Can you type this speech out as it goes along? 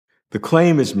The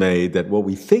claim is made that what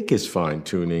we think is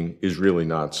fine-tuning is really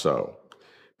not so,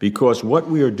 because what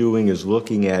we are doing is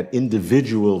looking at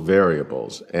individual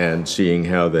variables and seeing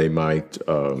how they might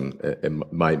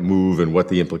move and what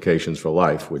the implications for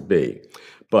life would be.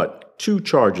 But two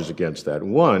charges against that.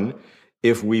 One,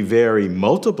 if we vary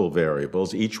multiple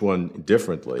variables, each one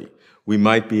differently, we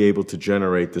might be able to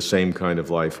generate the same kind of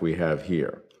life we have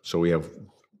here. So we have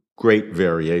great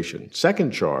variation.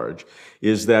 Second charge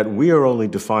is that we are only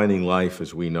defining life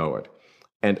as we know it.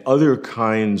 And other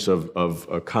kinds of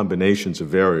combinations of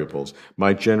variables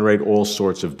might generate all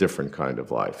sorts of different kind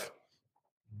of life.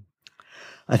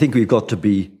 I think we've got to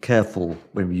be careful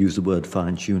when we use the word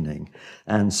fine-tuning.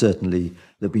 And certainly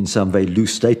there have been some very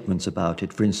loose statements about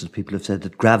it. For instance, people have said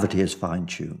that gravity is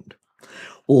fine-tuned.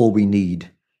 All we need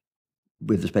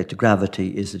with respect to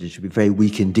gravity is that it should be very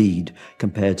weak indeed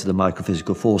compared to the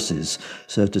microphysical forces,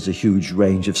 so that there's a huge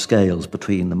range of scales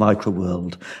between the micro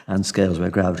world and scales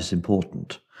where gravity is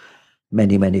important.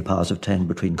 Many, many powers of 10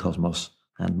 between cosmos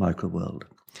and micro world.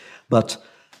 But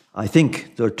I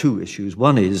think there are two issues.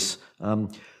 One is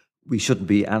we shouldn't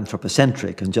be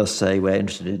anthropocentric and just say we're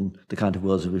interested in the kind of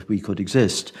worlds in which we could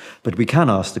exist. But we can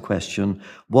ask the question,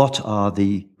 what are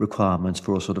the requirements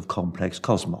for a sort of complex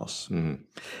cosmos? Mm-hmm.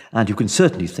 And you can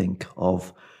certainly think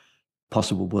of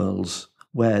possible worlds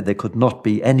where there could not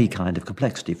be any kind of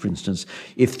complexity. For instance,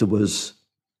 if there was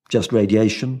just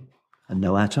radiation and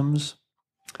no atoms,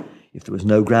 if there was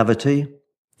no gravity,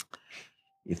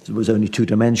 if there was only two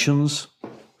dimensions,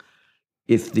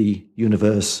 if the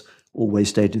universe always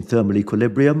stayed in thermal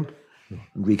equilibrium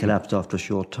and recollapsed after a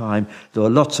short time. There are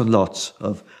lots and lots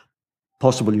of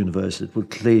possible universes that would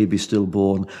clearly be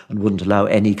stillborn and wouldn't allow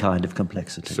any kind of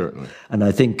complexity. Certainly. And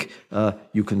I think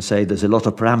you can say there's a lot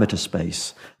of parameter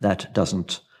space that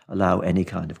doesn't allow any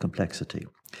kind of complexity.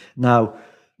 Now,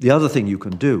 the other thing you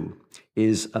can do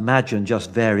is imagine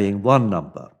just varying one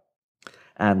number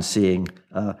and seeing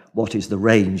what is the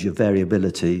range of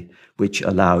variability which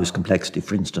allows complexity.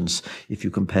 For instance, if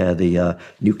you compare the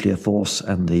nuclear force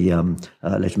and the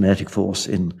electromagnetic force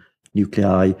in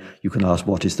nuclei, you can ask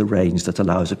what is the range that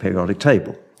allows a periodic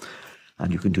table.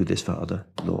 And you can do this for other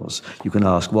laws. You can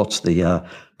ask what's the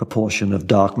proportion of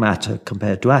dark matter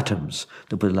compared to atoms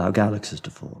that would allow galaxies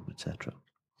to form, etc.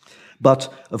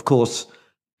 But, of course,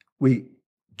 we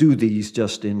do these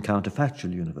just in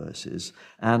counterfactual universes,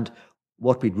 and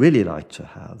what we'd really like to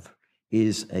have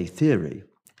is a theory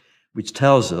which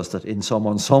tells us that in some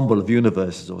ensemble of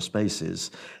universes or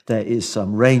spaces, there is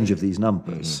some range of these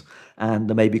numbers, and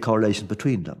there may be correlations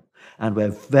between them. And we're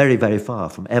very, very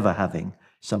far from ever having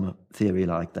some theory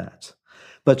like that.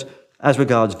 But as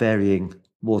regards varying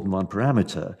more than one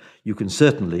parameter, you can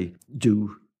certainly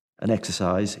do an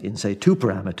exercise in, say, two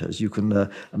parameters. You can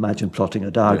imagine plotting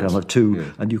a diagram of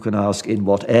two, and you can ask in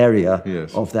what area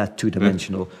of that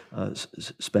two-dimensional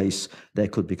space there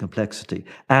could be complexity.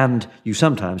 And you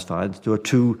sometimes find there are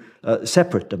two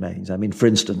separate domains. I mean, for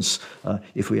instance,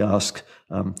 if we ask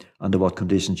under what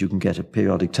conditions you can get a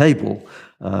periodic table,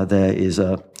 there is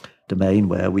a domain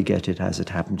where we get it as it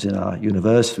happens in our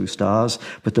universe through stars,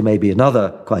 but there may be another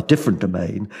quite different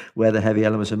domain where the heavy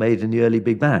elements are made in the early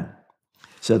Big Bang.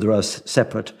 So there are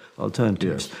separate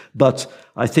alternatives. Yes. But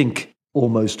I think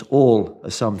almost all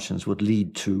assumptions would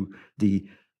lead to the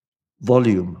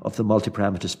volume of the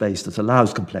multiparameter space that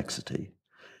allows complexity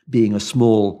being a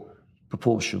small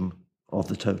proportion of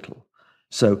the total.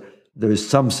 So there is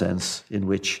some sense in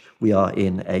which we are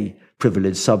in a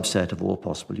privileged subset of all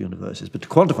possible universes. But to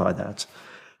quantify that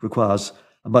requires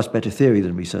a much better theory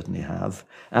than we certainly have,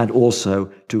 and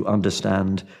also to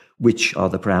understand which are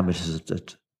the parameters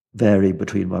that vary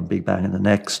between one Big Bang and the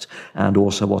next, and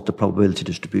also what the probability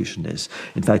distribution is.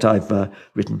 In fact, I've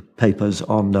written papers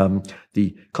on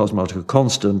the cosmological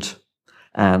constant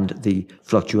and the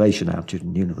fluctuation amplitude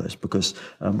in the universe, because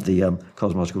the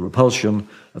cosmological repulsion,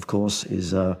 of course,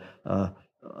 is a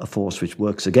force which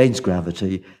works against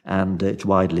gravity, and it's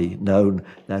widely known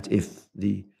that if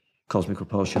the cosmic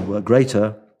repulsion were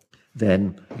greater,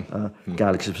 then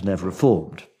galaxies would never have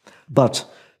formed. But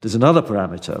there's another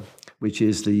parameter, which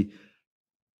is the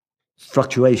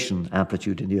fluctuation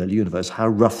amplitude in the early universe, how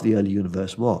rough the early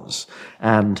universe was.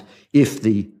 And if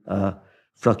the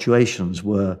fluctuations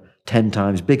were 10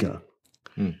 times bigger,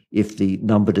 if the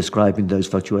number describing those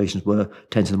fluctuations were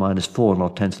 10 to the minus 4,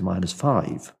 not 10 to the minus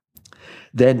 5,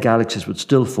 then galaxies would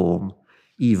still form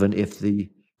even if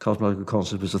the cosmological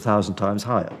constant was 1,000 times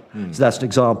higher. So that's an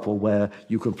example where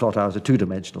you can plot out a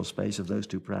two-dimensional space of those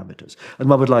two parameters. And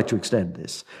one would like to extend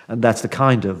this. And that's the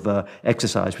kind of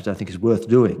exercise which I think is worth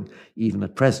doing, even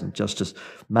at present, just to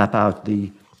map out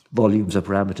the volumes of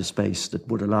parameter space that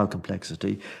would allow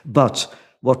complexity. But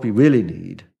what we really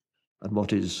need, and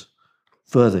what is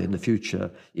further in the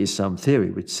future, is some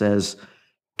theory which says,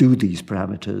 do these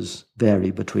parameters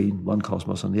vary between one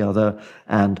cosmos and the other,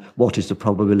 and what is the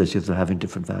probability of them having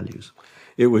different values?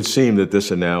 It would seem that this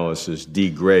analysis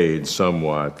degrades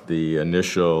somewhat the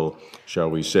initial, shall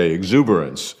we say,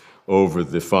 exuberance over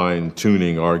the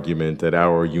fine-tuning argument that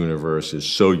our universe is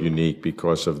so unique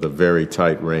because of the very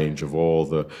tight range of all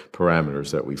the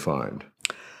parameters that we find.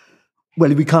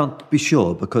 Well, we can't be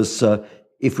sure, because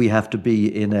if we have to be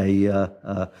in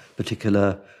a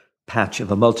particular patch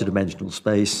of a multidimensional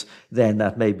space, then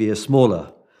that may be a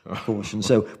smaller portion.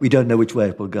 So we don't know which way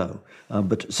it will go.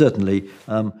 But certainly,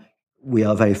 we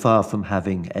are very far from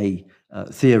having a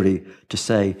theory to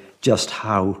say just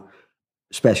how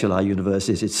special our universe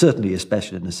is. It certainly is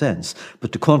special in a sense,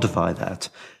 but to quantify that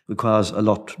requires a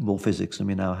lot more physics than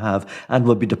we now have, and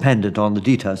will be dependent on the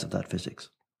details of that physics.